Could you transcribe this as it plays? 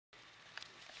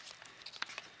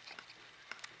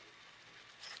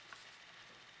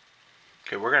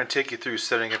Okay, we're going to take you through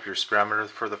setting up your speedometer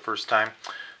for the first time.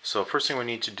 So first thing we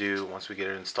need to do once we get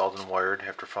it installed and wired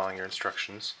after following your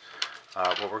instructions,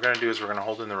 what we're going to do is we're going to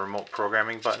hold in the remote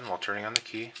programming button while turning on the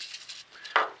key.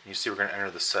 You see we're going to enter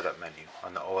the setup menu.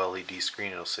 On the OLED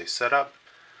screen it'll say setup.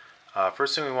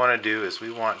 First thing we want to do is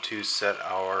we want to set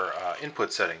our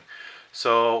input setting.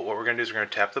 So what we're going to do is we're going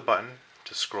to tap the button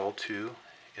to scroll to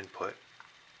input.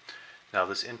 Now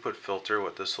this input filter,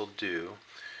 what this will do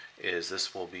is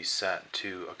this will be set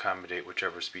to accommodate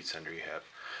whichever speed sender you have.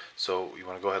 So you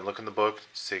want to go ahead and look in the book,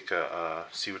 take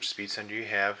see which speed sender you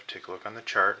have, take a look on the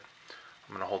chart.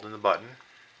 I'm going to hold in the button.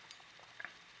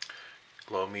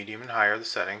 Low, medium, and high are the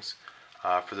settings.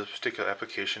 For this particular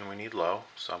application we need low,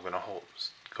 so I'm going to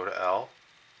go to L,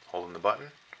 hold in the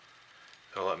button.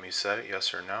 It'll let me set it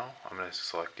yes or no. I'm going to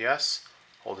select yes,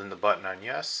 hold in the button on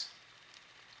yes.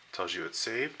 It tells you it's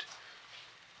saved.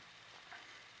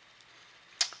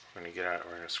 We're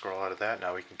going to scroll out of that.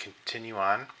 Now we can continue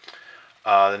on.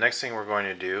 The next thing we're going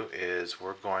to do is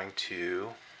we're going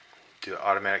to do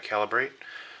automatic calibrate.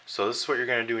 So this is what you're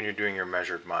going to do when you're doing your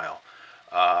measured mile.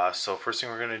 So first thing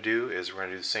we're going to do is we're going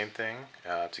to do the same thing.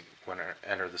 When I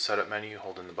enter the setup menu,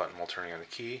 hold in the button while turning on the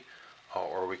key,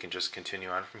 or we can just continue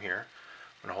on from here.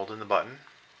 I'm going to hold in the button.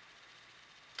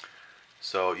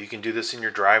 So you can do this in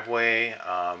your driveway.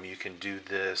 You can do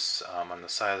this on the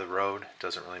side of the road. It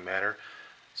doesn't really matter.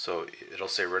 So it'll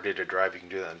say ready to drive. You can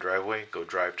do that in the driveway. Go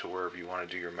drive to wherever you want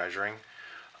to do your measuring.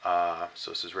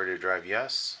 So it says ready to drive,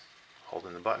 yes. Hold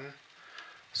in the button.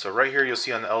 So right here you'll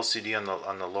see on the LCD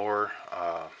on the lower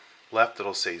left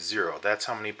it'll say 0. That's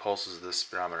how many pulses this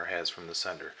speedometer has from the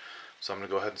sender. So I'm going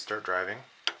to go ahead and start driving.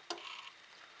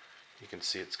 You can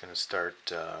see it's going to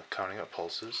start counting up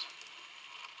pulses.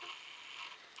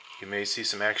 You may see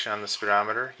some action on the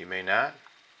speedometer. You may not,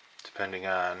 depending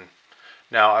on...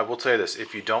 Now, I will tell you this,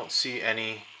 if you don't see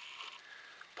any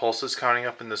pulses counting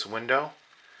up in this window,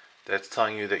 that's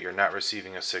telling you that you're not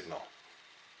receiving a signal.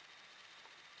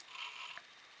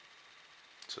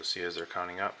 So see as they're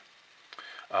counting up.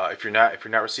 If you're not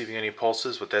receiving any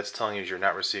pulses, what that's telling you is you're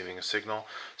not receiving a signal.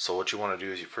 So what you want to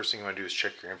do is, first thing you want to do is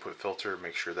check your input filter,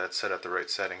 make sure that's set at the right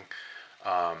setting.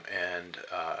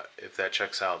 If that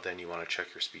checks out, then you want to check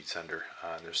your speed sender.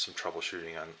 There's some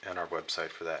troubleshooting on our website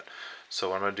for that. So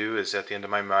what I'm going to do is at the end of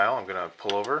my mile, I'm going to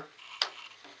pull over.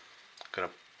 I'm going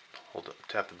to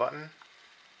tap the button.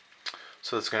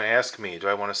 So it's going to ask me, do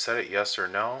I want to set it yes or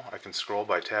no? I can scroll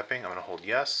by tapping. I'm going to hold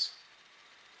yes.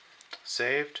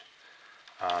 Saved.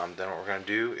 Then what we're going to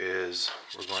do is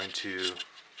we're going to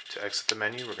exit the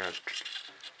menu. We're going to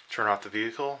turn off the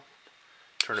vehicle.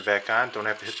 Turn it back on. Don't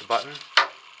have to hit the button.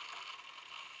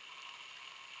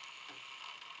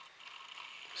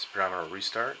 Speedometer will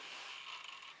restart.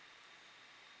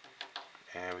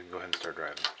 And we can go ahead and start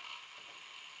driving.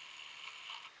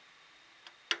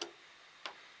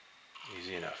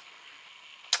 Easy enough.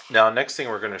 Now, next thing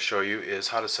we're going to show you is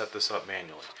how to set this up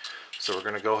manually. So we're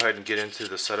going to go ahead and get into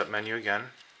the setup menu again.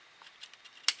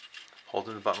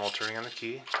 Holding the button while turning on the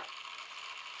key.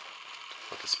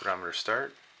 Let the speedometer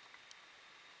start.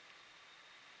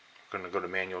 We're going to go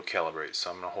to manual calibrate.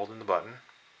 So I'm going to hold in the button.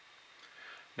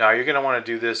 Now you're going to want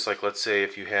to do this, like let's say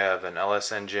if you have an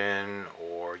LS engine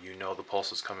or you know the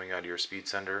pulse is coming out of your speed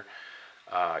sender,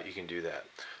 you can do that.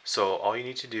 So all you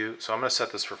need to do, so I'm going to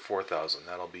set this for 4,000.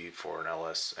 That'll be for an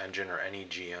LS engine or any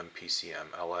GM,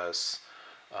 PCM, LS,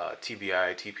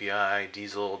 TBI, TPI,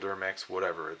 diesel, Duramax,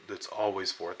 whatever. It's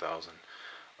always 4,000.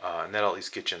 And that'll at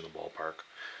least get you in the ballpark.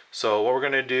 So what we're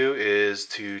going to do is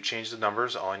to change the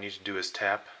numbers, all I need to do is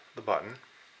tap the button.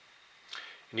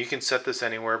 And you can set this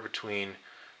anywhere between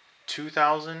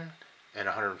 2,000 and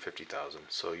 150,000.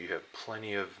 So you have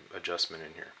plenty of adjustment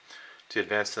in here. To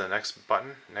advance to the next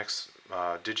button, next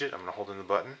digit, I'm going to hold in the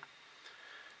button.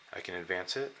 I can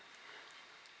advance it.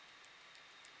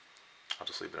 I'll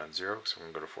just leave it on 0 because we're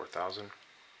going to go to 4,000.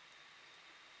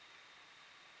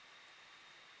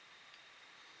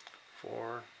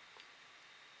 4.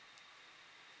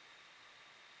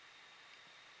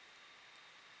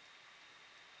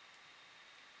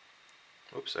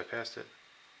 Oops, I passed it.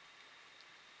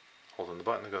 Holding the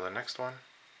button to go to the next one.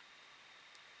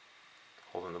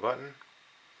 Holding the button.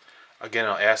 Again,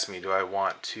 it'll ask me, do I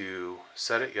want to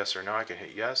set it, yes or no? I can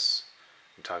hit yes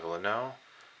and toggle a no.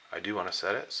 I do want to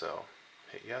set it, so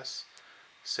hit yes.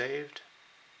 Saved.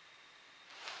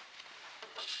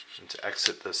 And to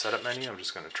exit the setup menu, I'm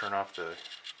just going to turn off the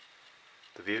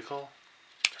vehicle.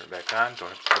 Turn it back on. Don't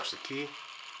have to touch the key.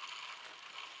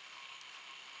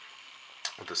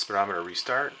 Let the speedometer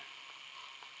restart.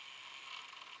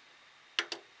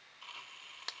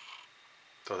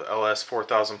 So the LS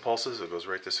 4000 pulses, it goes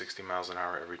right to 60 miles an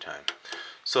hour every time.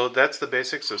 So that's the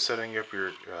basics of setting up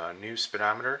your new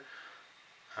speedometer.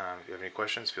 If you have any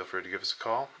questions, feel free to give us a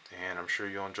call, and I'm sure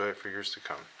you'll enjoy it for years to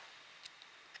come.